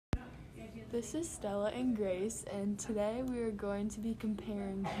This is Stella and Grace, and today we are going to be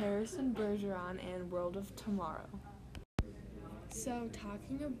comparing Harrison Bergeron and World of Tomorrow. So,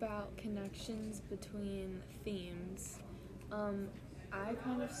 talking about connections between themes, I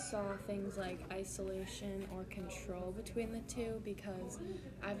kind of saw things like isolation or control between the two because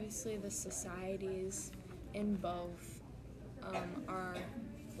obviously the societies in both are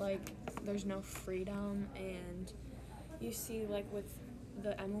like there's no freedom, and you see like with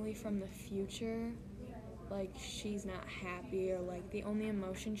the Emily from the future, like she's not happy, or like the only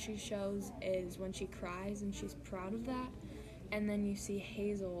emotion she shows is when she cries and she's proud of that. And then you see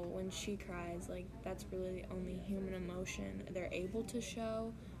Hazel when she cries, like that's really the only human emotion they're able to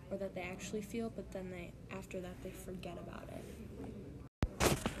show or that they actually feel, but then after that they forget about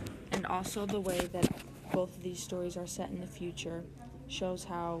it. And also the way that both of these stories are set in the future shows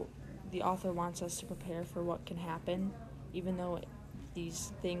how the author wants us to prepare for what can happen, even though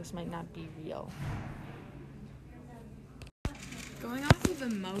these things might not be real. Going off of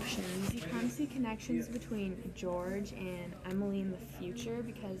emotions, you kind of see connections between George and Emily in the future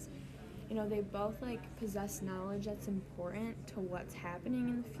because, they both like possess knowledge that's important to what's happening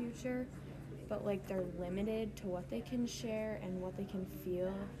in the future, but like they're limited to what they can share and what they can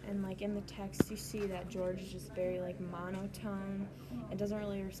feel. And like in the text you see that George is just very like monotone and doesn't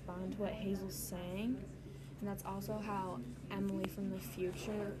really respond to what Hazel's saying. And that's also how Emily from the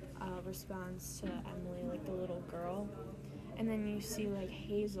future responds to Emily, like the little girl. And then you see like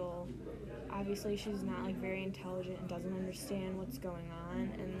Hazel, obviously she's not like very intelligent and doesn't understand what's going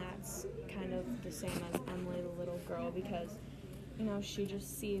on, and that's kind of the same as Emily the little girl because she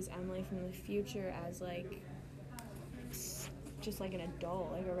just sees Emily from the future as like just like an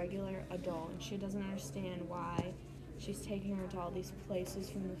adult, like a regular adult, and she doesn't understand why she's taking her to all these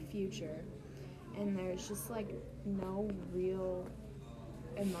places from the future. And there's just like no real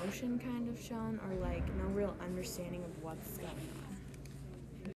emotion kind of shown, or like no real understanding of what's going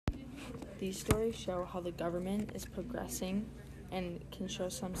on. These stories show how the government is progressing and can show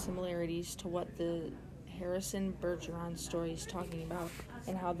some similarities to what the Harrison Bergeron story is talking about,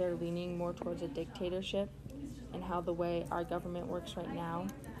 and how they're leaning more towards a dictatorship and how the way our government works right now.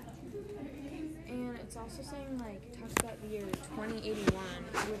 And it's also saying, like, talks about the year 2081,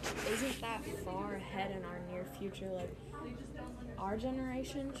 which isn't that far ahead in our near future. Like, our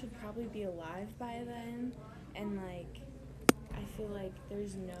generation should probably be alive by then, and, like, I feel like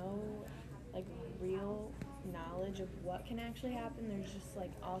there's no, like, real knowledge of what can actually happen. There's just,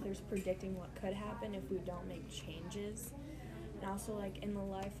 like, authors predicting what could happen if we don't make changes. And also, like, in the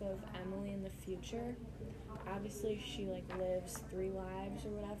life of Emily in the future, obviously she, like, lives 3 lives or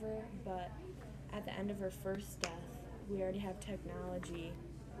whatever, but at the end of her first death, we already have technology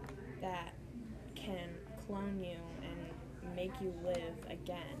that can clone you and make you live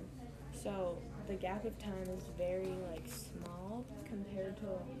again. So the gap of time is very like small compared to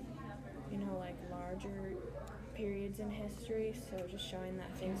like larger periods in history. So just showing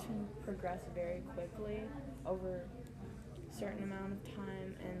that things can progress very quickly over a certain amount of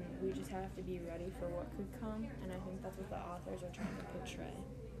time, and we just have to be ready for what could come. And I think that's what the authors are trying to portray.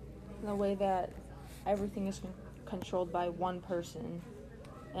 The way that everything is controlled by one person,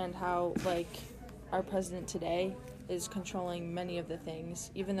 and how like our president today is controlling many of the things,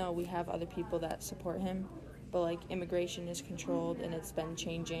 even though we have other people that support him, but like immigration is controlled and it's been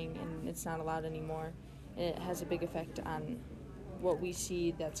changing and it's not allowed anymore, and it has a big effect on what we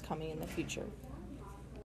see that's coming in the future.